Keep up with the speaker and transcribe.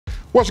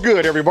What's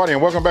good, everybody,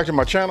 and welcome back to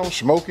my channel,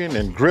 Smoking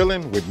and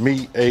Grilling with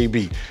me,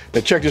 AB.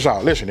 Now check this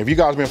out. Listen, if you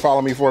guys been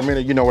following me for a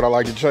minute, you know what I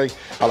like to say.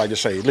 I like to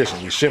say,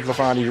 listen, we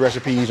simplifying these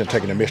recipes and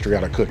taking the mystery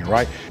out of cooking,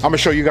 right? I'm gonna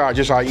show you guys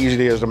just how easy it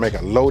is to make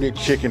a loaded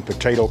chicken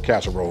potato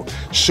casserole.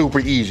 Super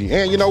easy.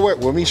 And you know what?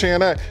 With me saying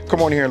that,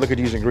 come on here and look at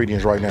these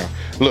ingredients right now.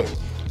 Look,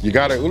 you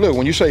gotta look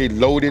when you say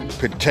loaded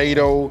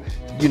potato.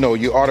 You know,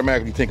 you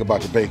automatically think about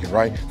the bacon,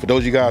 right? For those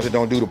of you guys that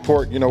don't do the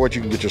pork, you know what?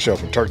 You can get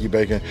yourself some turkey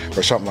bacon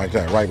or something like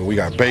that, right? But we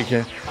got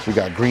bacon, we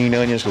got green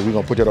onions, because we're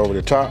gonna put that over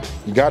the top.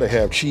 You gotta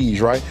have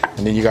cheese, right?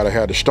 And then you gotta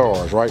have the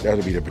stars, right?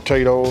 That'll be the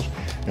potatoes.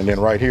 And then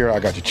right here, I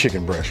got the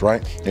chicken breast,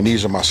 right? And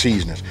these are my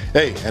seasonings.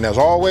 Hey, and as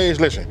always,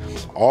 listen,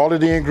 all of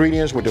the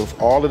ingredients with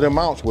all of the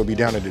amounts will be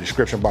down in the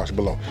description box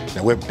below.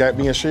 Now, with that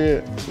being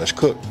said, let's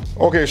cook.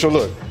 Okay, so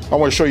look, I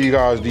wanna show you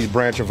guys these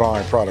Branch and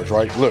Vine products,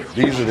 right? Look,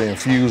 these are the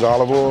infused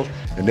olive oils.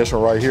 And this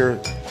one right here,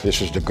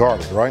 this is the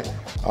garlic, right?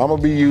 I'm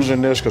gonna be using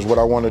this because what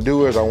I want to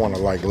do is I want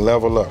to like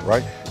level up,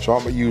 right? So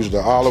I'm gonna use the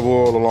olive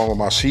oil along with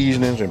my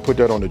seasonings and put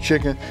that on the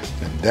chicken,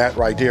 and that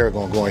right there is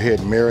gonna go ahead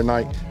and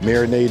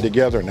marinate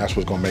together, and that's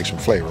what's gonna make some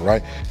flavor,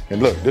 right?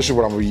 And look, this is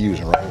what I'm gonna be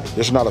using, right?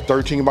 This is not a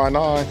 13 by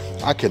 9.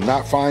 I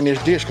cannot find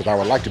this dish because I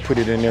would like to put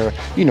it in there,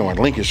 you know, and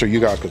link it so you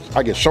guys, because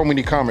I get so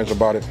many comments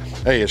about it.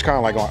 Hey, it's kind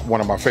of like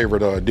one of my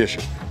favorite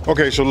dishes.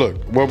 Okay, so look,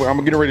 what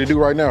I'm getting ready to do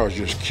right now is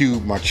just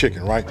cube my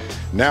chicken, right?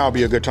 Now will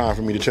be a good time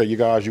for me to tell you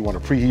guys you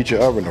want to preheat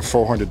your oven to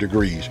 400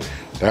 degrees.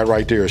 That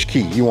right there is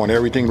key. You want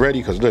everything ready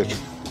because listen,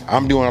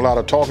 I'm doing a lot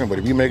of talking, but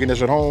if you're making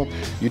this at home,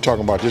 you're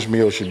talking about this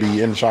meal should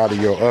be inside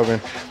of your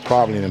oven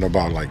probably in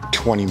about like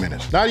 20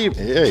 minutes. Not even,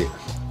 hey,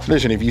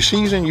 listen, if you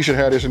season, you should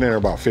have this in there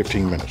about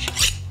 15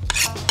 minutes.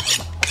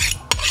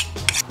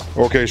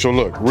 Okay, so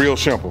look, real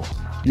simple.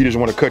 You just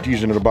want to cut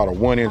these into about a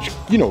 1 inch,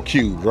 you know,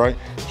 cube, right?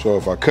 So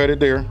if I cut it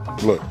there,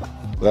 look,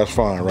 that's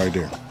fine right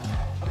there.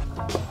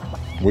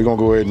 We're gonna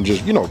go ahead and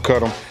just, you know, cut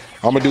them.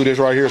 I'm gonna do this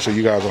right here so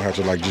you guys don't have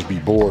to like just be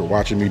bored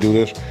watching me do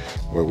this.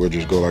 But we'll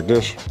just go like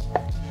this.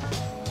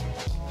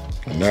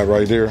 And that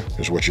right there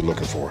is what you're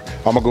looking for.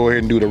 I'm gonna go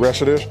ahead and do the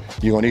rest of this.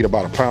 You're gonna need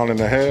about 1.5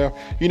 pounds.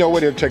 You know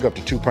what, it'll take up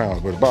to 2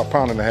 pounds, but about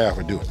 1.5 pounds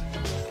would do it.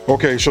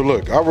 Okay, so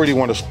look, I really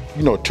want to,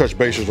 you know, touch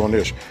bases on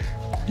this.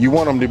 You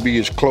want them to be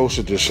as close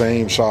to the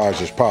same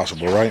size as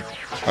possible, right?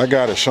 I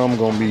got it, some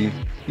gonna be,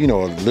 you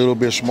know, a little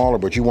bit smaller,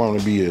 but you want them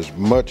to be as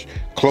much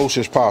close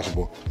as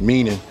possible,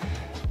 meaning,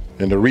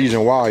 and the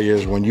reason why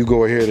is when you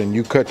go ahead and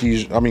you cut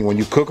these, when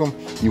you cook them,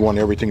 you want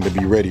everything to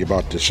be ready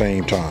about the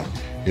same time,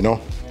 you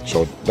know?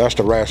 So that's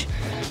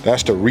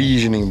the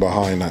reasoning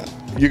behind that.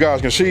 You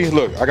guys can see,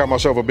 look, I got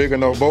myself a big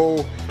enough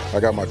bowl. I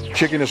got my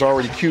chicken that's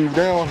already cubed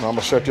down. I'm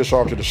gonna set this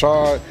off to the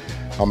side.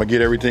 I'm gonna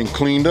get everything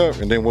cleaned up,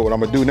 and then what I'm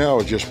gonna do now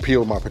is just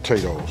peel my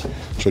potatoes.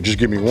 So just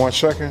give me 1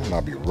 second, and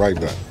I'll be right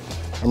back.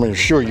 I'm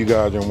sure you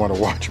guys didn't want to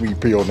watch me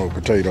peel no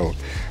potatoes,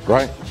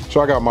 right?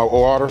 So I got my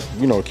water,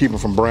 you know, keep them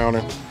from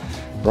browning,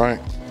 right?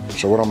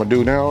 So what I'm gonna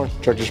do now,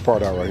 check this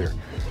part out right here.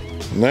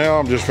 Now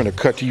I'm just gonna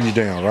cut these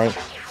down, right?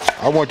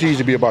 I want these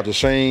to be about the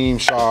same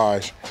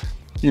size,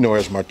 you know,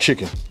 as my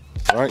chicken,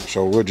 right?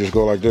 So we'll just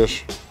go like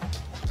this.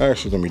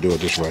 Actually, let me do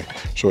it this way,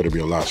 so it'll be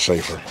a lot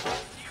safer.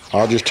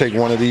 I'll just take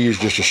one of these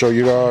just to show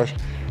you guys.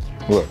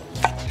 Look,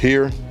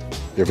 here,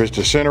 if it's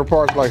the center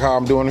part, like how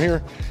I'm doing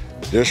here,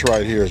 this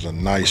right here is a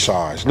nice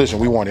size. Listen,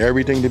 we want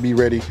everything to be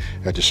ready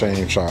at the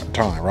same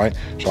time, right?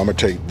 So I'm gonna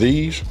take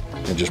these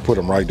and just put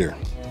them right there.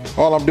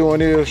 All I'm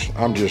doing is,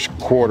 I'm just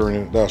quartering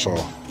it, that's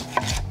all.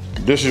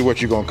 This is what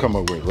you're gonna come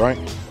up with, right?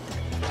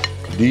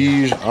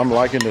 These, I'm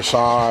liking the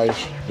size.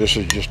 This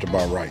is just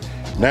about right.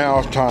 Now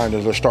it's time to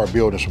let's start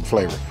building some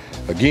flavor.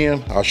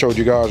 Again, I showed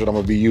you guys that I'm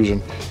gonna be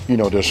using, you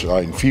know, this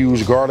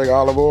infused garlic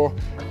olive oil,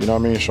 you know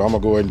what I mean? So I'm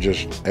gonna go ahead and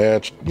just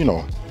add, you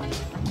know,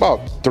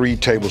 about 3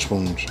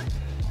 tablespoons,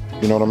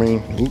 you know what I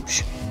mean?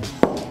 Oops,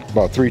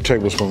 about 3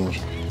 tablespoons,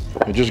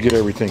 and just get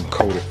everything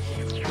coated.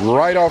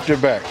 Right off the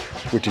bat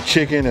with the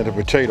chicken and the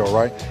potato,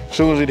 right? As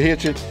soon as it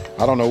hits it,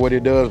 I don't know what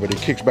it does, but it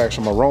kicks back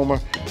some aroma.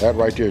 That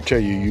right there tell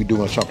you you're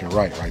doing something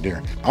right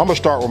there. I'm gonna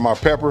start with my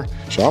pepper,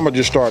 so I'm gonna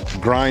just start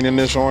grinding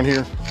this on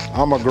here.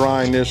 I'm gonna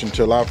grind this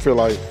until I feel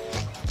like,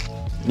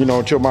 you know,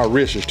 until my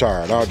wrist is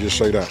tired. I'll just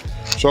say that.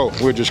 So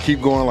we'll just keep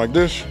going like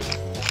this.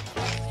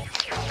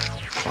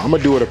 I'm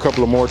gonna do it a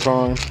couple of more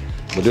times,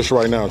 but this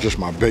right now is just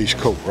my base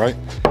coat, right?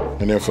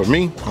 And then for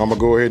me, I'm gonna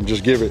go ahead and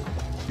just give it,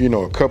 you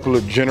know, a couple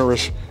of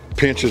generous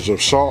pinches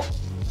of salt,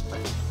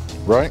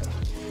 right?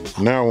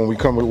 Now when we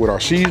come with our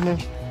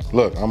seasonings,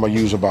 look, I'm gonna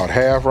use about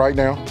half right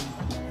now,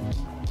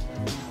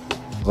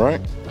 right?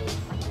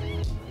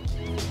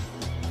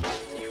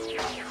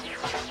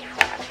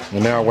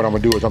 And now what I'm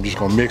gonna do is I'm just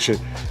gonna mix it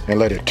and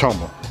let it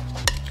tumble.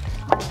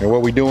 And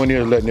what we're doing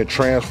is letting it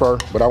transfer,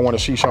 but I wanna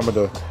see some of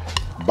the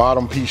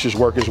bottom pieces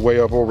work its way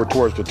up over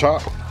towards the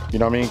top, you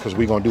know what I mean? Because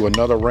we're gonna do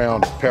another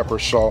round of pepper,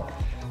 salt,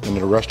 and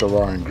the rest of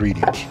our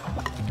ingredients.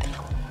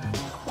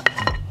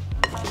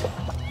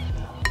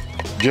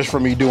 Just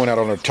for me doing that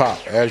on the top,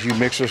 as you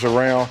mix this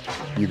around,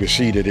 you can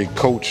see that it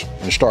coats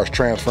and starts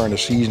transferring the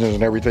seasonings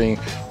and everything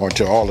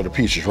onto all of the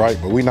pieces, right?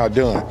 But we're not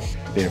done.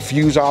 The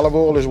infused olive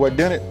oil is what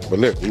done it. But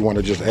look, we want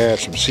to just add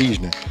some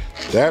seasoning.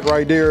 That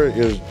right there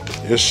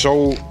is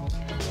so,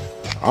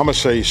 I'm gonna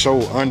say, so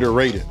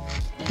underrated.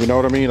 You know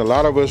what I mean? A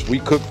lot of us, we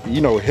cook,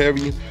 you know,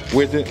 heavy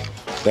with it.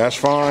 That's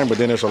fine, but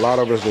then there's a lot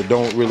of us that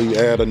don't really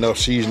add enough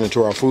seasoning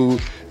to our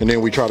food, and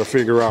then we try to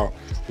figure out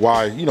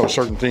why, you know,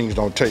 certain things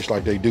don't taste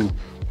like they do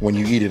when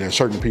you eat it at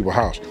certain people's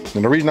house.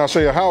 And the reason I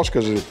say a house,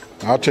 because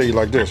I'll tell you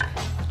like this,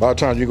 a lot of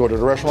times you go to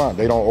the restaurant,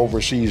 they don't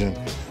over season,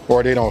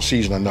 or they don't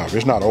season enough.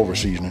 It's not over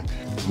seasoning.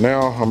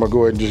 Now I'm gonna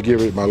go ahead and just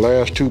give it my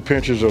last 2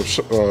 pinches of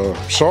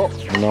salt,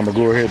 and I'm gonna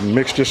go ahead and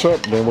mix this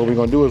up. Then what we're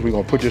gonna do is we're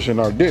gonna put this in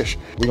our dish.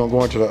 We're gonna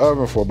go into the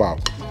oven for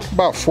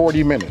about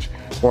 40 minutes,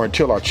 or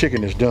until our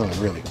chicken is done,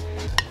 really.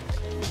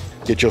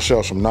 Get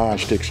yourself some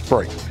non-stick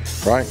spray,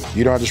 right?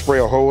 You don't have to spray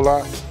a whole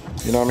lot,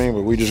 you know what I mean?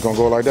 But we just gonna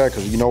go like that,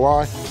 because you know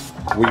why?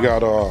 We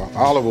got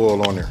olive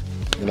oil on there,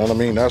 you know what I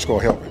mean? That's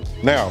gonna help it.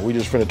 Now, we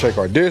just finna take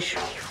our dish,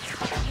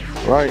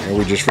 right? And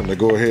we just finna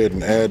go ahead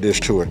and add this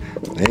to it.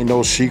 Ain't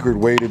no secret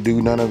way to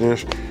do none of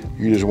this.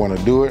 You just wanna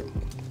do it.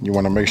 You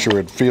wanna make sure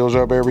it fills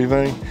up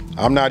everything.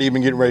 I'm not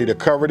even getting ready to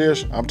cover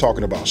this. I'm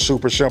talking about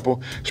super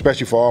simple,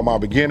 especially for all my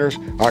beginners.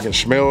 I can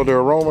smell the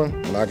aroma,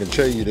 and I can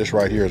tell you this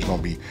right here is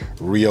gonna be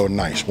real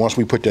nice. Once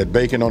we put that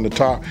bacon on the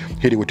top,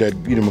 hit it with that,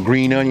 you know,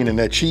 green onion and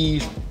that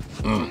cheese.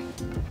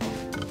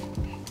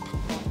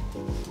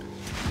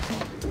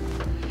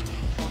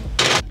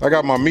 I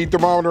got my meat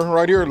thermometer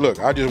right here. Look,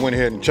 I just went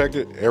ahead and checked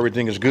it.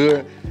 Everything is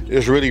good.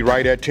 It's really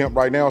right at temp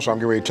right now, so I'm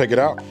getting ready to take it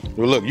out.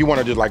 But look, you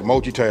wanna just like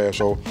multitask.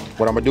 So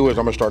what I'm gonna do is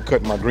I'm gonna start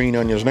cutting my green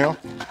onions now.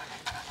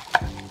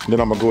 Then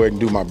I'm gonna go ahead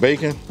and do my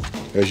bacon.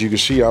 As you can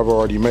see, I've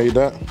already made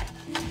that.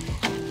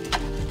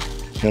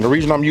 And the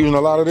reason I'm using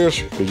a lot of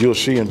this, because you'll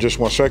see in just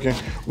 1 second,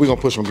 we're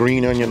gonna put some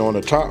green onion on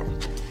the top.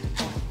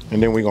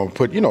 And then we're gonna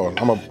put, you know,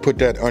 I'm gonna put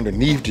that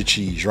underneath the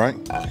cheese, right?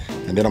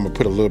 And then I'm gonna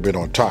put a little bit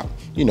on top,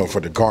 you know,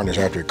 for the garnish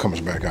after it comes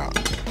back out.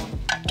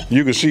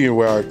 You can see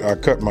where I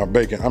cut my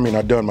bacon. I mean,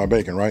 I done my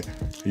bacon, right?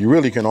 You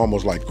really can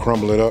almost like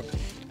crumble it up.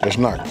 It's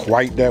not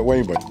quite that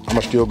way, but I'm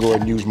gonna still go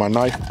ahead and use my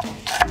knife.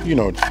 You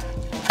know,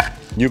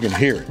 you can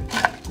hear it.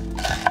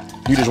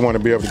 You just wanna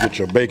be able to get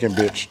your bacon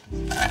bits,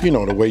 you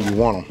know, the way you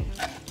want them.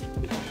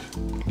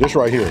 This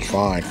right here is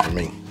fine for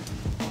me.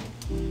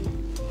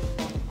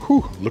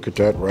 Whew, look at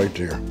that right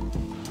there.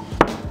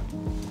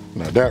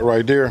 Now that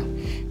right there,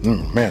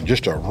 man,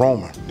 just the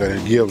aroma that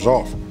it gives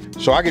off.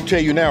 So I can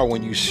tell you now,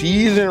 when you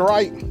season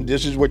right,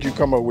 this is what you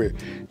come up with.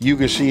 You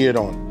can see it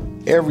on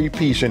every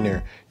piece in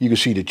there. You can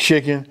see the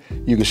chicken.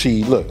 You can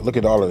see, look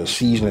at all of the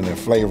seasoning and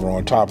flavor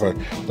on top of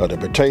the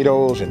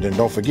potatoes. And then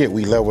don't forget,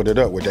 we leveled it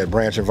up with that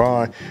branch and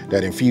vine,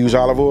 that infused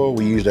olive oil.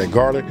 We use that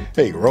garlic.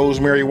 Hey,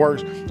 rosemary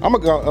works. I'm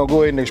gonna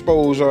go ahead and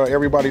expose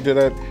everybody to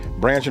that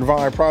branch and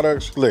vine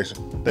products.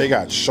 Listen, they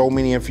got so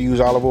many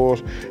infused olive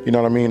oils. You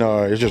know what I mean?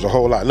 It's just a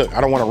whole lot. Look,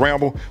 I don't want to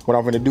ramble. What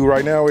I'm gonna do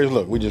right now is,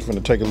 look, we just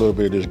gonna take a little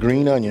bit of this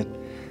green onion,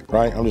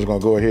 right? I'm just gonna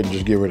go ahead and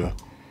just give it a,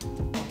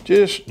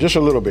 just a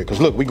little bit,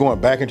 because look, we're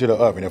going back into the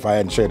oven, if I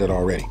hadn't said that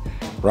already,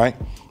 right?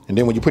 And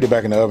then when you put it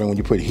back in the oven, when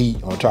you put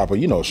heat on top of,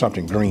 you know,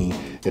 something green,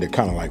 it'll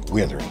kind of like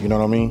wither, you know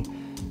what I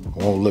mean?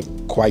 It won't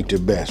look quite the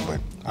best, but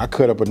I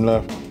cut up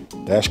enough.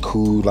 That's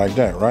cool like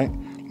that, right?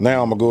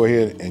 Now I'm gonna go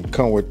ahead and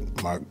come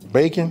with my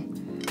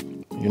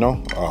bacon, you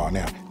know? Oh,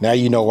 now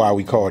you know why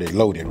we called it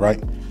loaded,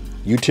 right?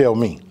 You tell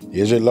me,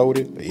 is it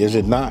loaded? Is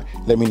it not?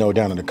 Let me know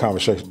down in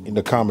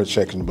the comment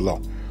section below,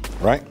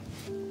 right?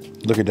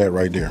 Look at that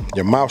right there.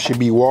 Your mouth should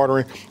be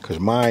watering, because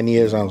mine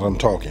is as I'm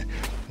talking.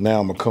 Now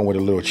I'm gonna come with a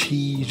little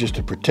cheese just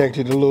to protect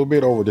it a little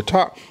bit over the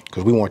top,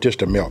 because we want this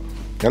to melt.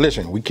 Now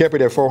listen, we kept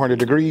it at 400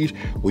 degrees.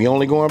 We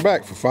only going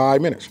back for 5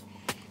 minutes.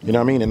 You know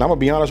what I mean? And I'm gonna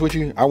be honest with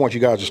you, I want you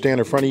guys to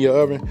stand in front of your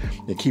oven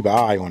and keep an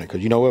eye on it,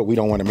 because you know what? We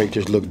don't want to make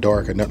this look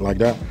dark or nothing like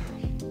that.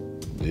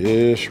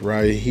 This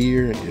right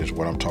here is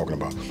what I'm talking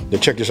about. Now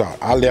check this out.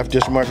 I left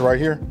this much right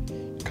here,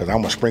 because I'm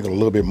gonna sprinkle a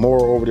little bit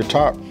more over the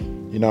top.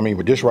 You know what I mean?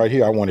 But this right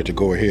here, I wanted to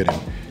go ahead and,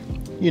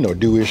 you know,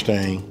 do his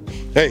thing.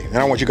 Hey, and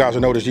I want you guys to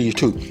notice these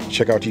too.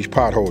 Check out these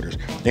pot holders.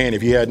 And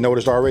if you hadn't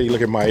noticed already,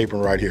 look at my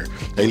apron right here.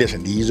 Hey,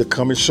 listen, these are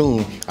coming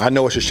soon. I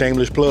know it's a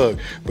shameless plug,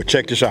 but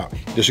check this out.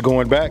 This is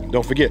going back.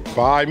 Don't forget,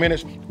 5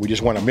 minutes. We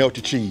just want to melt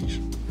the cheese.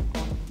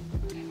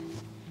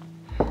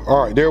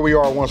 All right, there we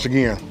are once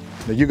again.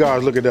 Now you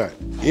guys look at that.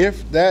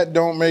 If that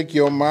don't make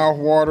your mouth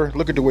water,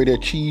 look at the way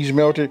that cheese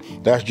melted.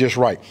 That's just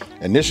right.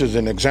 And this is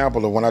an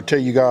example of when I tell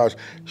you guys,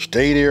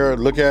 stay there,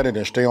 look at it,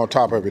 and stay on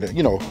top of it,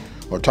 you know,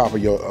 on top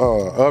of your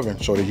oven,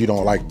 so that you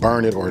don't like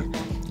burn it, or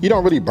you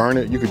don't really burn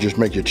it. You could just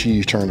make your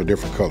cheese turn a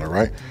different color,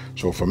 right?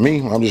 So for me,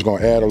 I'm just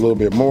gonna add a little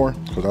bit more,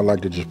 because I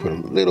like to just put a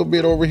little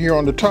bit over here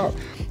on the top.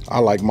 I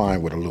like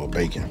mine with a little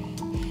bacon.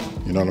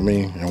 You know what I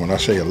mean? And when I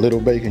say a little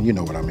bacon, you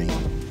know what I mean.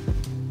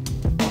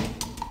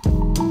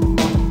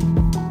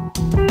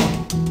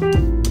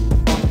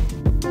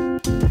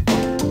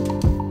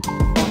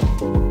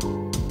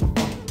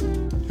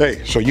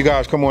 Hey, so you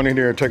guys come on in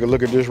here and take a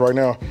look at this right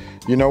now.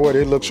 You know what?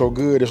 It looks so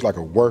good. It's like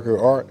a work of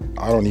art.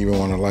 I don't even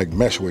want to like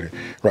mess with it.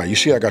 Right, you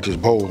see I got this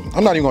bowl.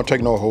 I'm not even gonna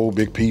take no whole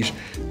big piece.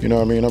 You know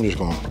what I mean? I'm just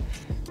gonna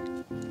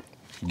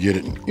get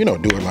it, you know,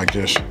 do it like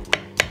this.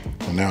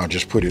 And now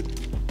just put it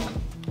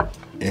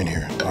in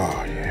here.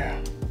 Oh yeah.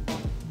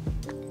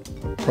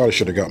 Probably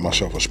should have got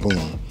myself a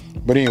spoon.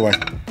 But anyway,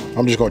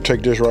 I'm just gonna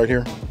take this right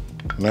here.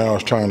 Now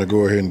it's time to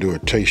go ahead and do a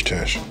taste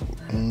test.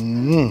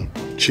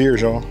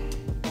 Cheers, y'all.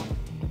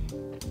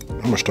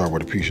 I'm gonna start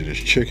with a piece of this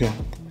chicken.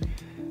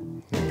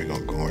 Then we're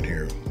gonna go in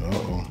here.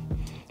 Uh-oh.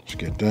 Let's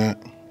get that.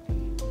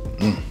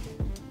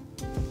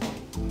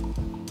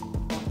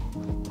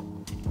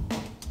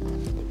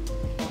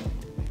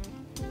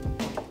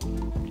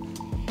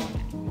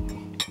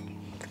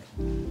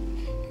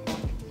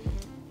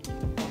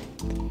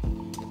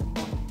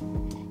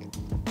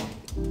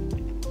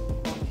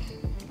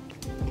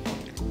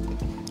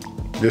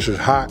 This is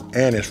hot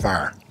and it's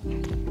fire.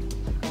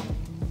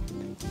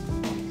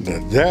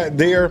 That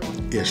there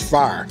is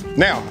fire.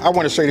 Now, I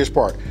want to say this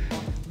part.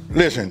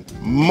 Listen,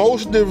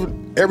 most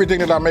of everything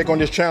that I make on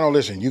this channel,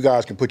 listen, you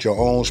guys can put your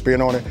own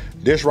spin on it.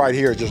 This right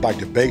here is just like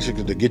the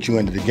basics to get you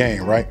into the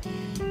game, right?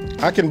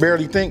 I can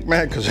barely think,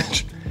 man,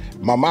 because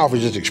my mouth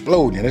is just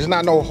exploding. There's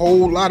not no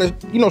whole lot of,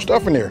 you know,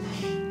 stuff in there.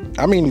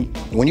 I mean,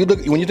 when you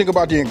think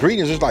about the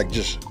ingredients, it's like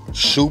just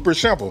super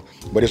simple.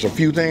 But it's a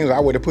few things I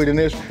would have put in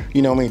this,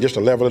 you know what I mean, just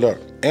to level it up.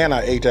 And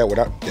I ate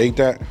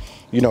that,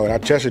 you know, and I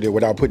tested it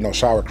without putting no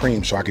sour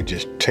cream so I could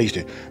just taste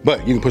it.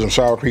 But you can put some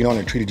sour cream on it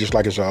and treat it just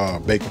like it's a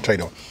baked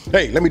potato.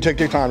 Hey, let me take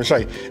this time to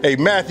say, hey,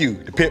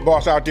 Matthew, the pit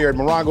boss out there at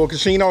Morongo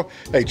Casino,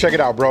 hey, check it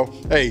out, bro.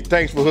 Hey,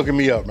 thanks for hooking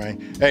me up,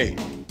 man. Hey,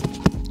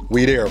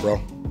 we there,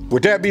 bro.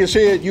 With that being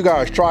said, you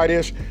guys try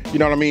this. You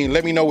know what I mean?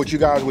 Let me know what you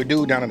guys would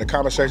do down in the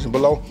comment section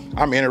below.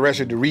 I'm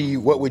interested to read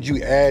what would you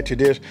add to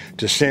this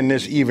to send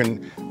this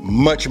even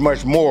much,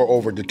 much more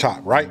over the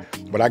top, right?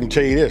 But I can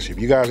tell you this, if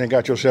you guys ain't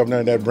got yourself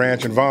none of that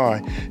branch and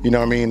vine, you know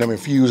what I mean, them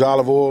infused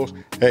olive oils,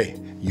 hey,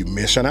 you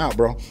missing out,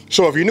 bro.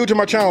 So if you're new to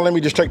my channel, let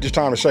me just take this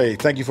time to say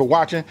thank you for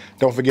watching.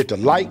 Don't forget to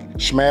like,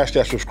 smash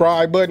that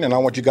subscribe button, and I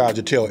want you guys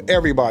to tell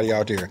everybody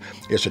out there,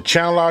 it's a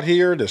channel out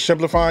here that's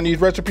simplifying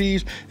these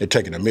recipes and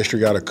taking the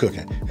mystery out of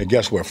cooking. And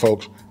guess what,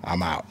 folks?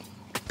 I'm out.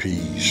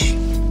 Peace.